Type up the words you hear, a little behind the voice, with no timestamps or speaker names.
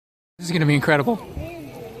This is going to be incredible.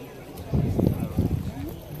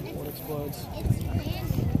 What explodes?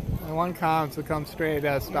 And one comes to come straight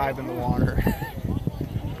at us, dive in the water.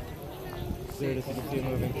 There it is, you can see it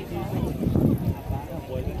moving.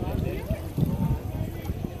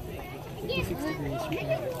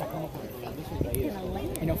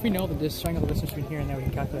 You know, if we know that this triangle distance between here and there, we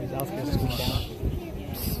can calculate his altitude as going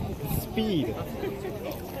down. Speed.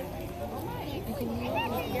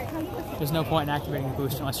 There's no point in activating the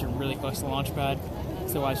boost unless you're really close to the launch pad.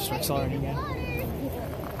 Otherwise, you start accelerating again.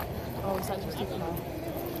 Oh, is that just too far?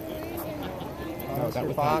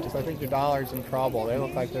 Mr. Fox, I think your dollar's in trouble. They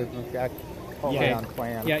look like they're totally on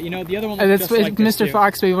plan. Yeah, you know, the other one That's like Mr.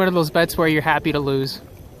 Fox would be one of those bets where you're happy to lose.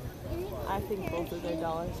 I think both of their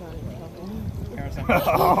dollars are in trouble.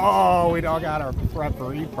 Oh, we all got our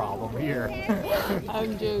referee problem here.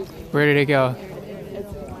 I'm joking. Where did it go?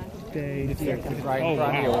 It's right in Oh,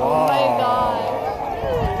 front of you. Oh my god.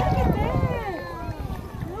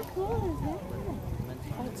 How cool is that?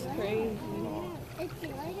 That's crazy. It's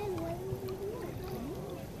light and light.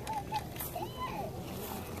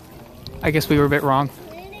 I guess we were a bit wrong.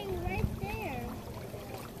 Landing right there.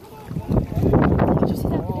 Did you see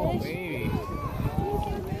that fish?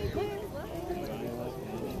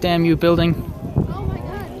 Damn you, building. Oh my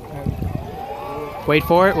god. Wait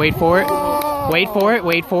for it, wait for it. Wait for it,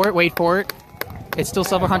 wait for it, wait for it. It's still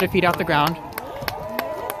several hundred feet off the ground.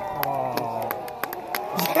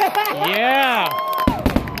 Yeah!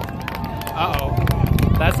 Uh-oh.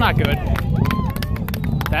 That's not good.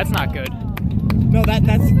 That's not good. No, that's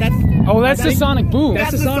Oh, that's the sonic boom.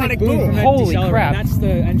 That's the sonic boom. from that Holy decelerator. crap. That's the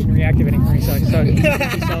engine reactivating for so decelerating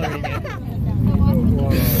it.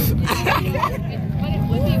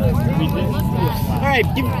 Alright,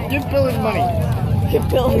 give Bill his money. Give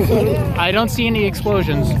Bill his money. I don't see any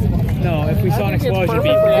explosions. No, if we saw an explosion, it'd be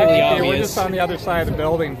perfect. really Yeah, obvious. we're just on the other side of the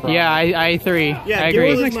building. Yeah, I agree. Yeah, I give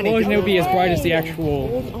agree. us If an an explosion, it would be as bright as the actual.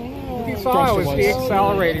 If you saw it was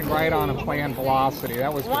deaccelerating right on a planned velocity.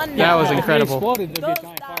 That was One That was now. incredible. exploded, there'd be a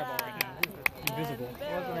giant fireball right now. Invisible.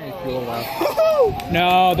 wasn't any fuel left.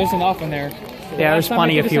 No, there's enough in there. Yeah, there's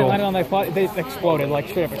plenty of fuel. Landed on that plot, they exploded, like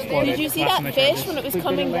straight up exploded. Did you see Last that time I tried fish when it was this.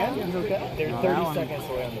 coming Did it land? down? It was okay? They're 30 seconds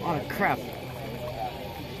away on the Oh, crap.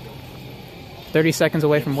 30 seconds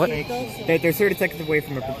away from what? They're 30 seconds away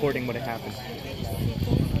from reporting what had happened.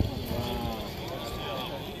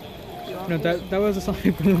 No, that was a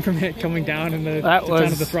sonic boom from it coming down, and the That sound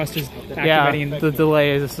was- of the thrusters Yeah, activating and the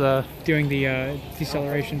delay is... doing the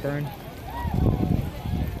deceleration burn.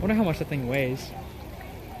 I wonder how much that thing weighs.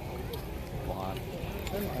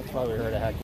 That's why we heard a heck.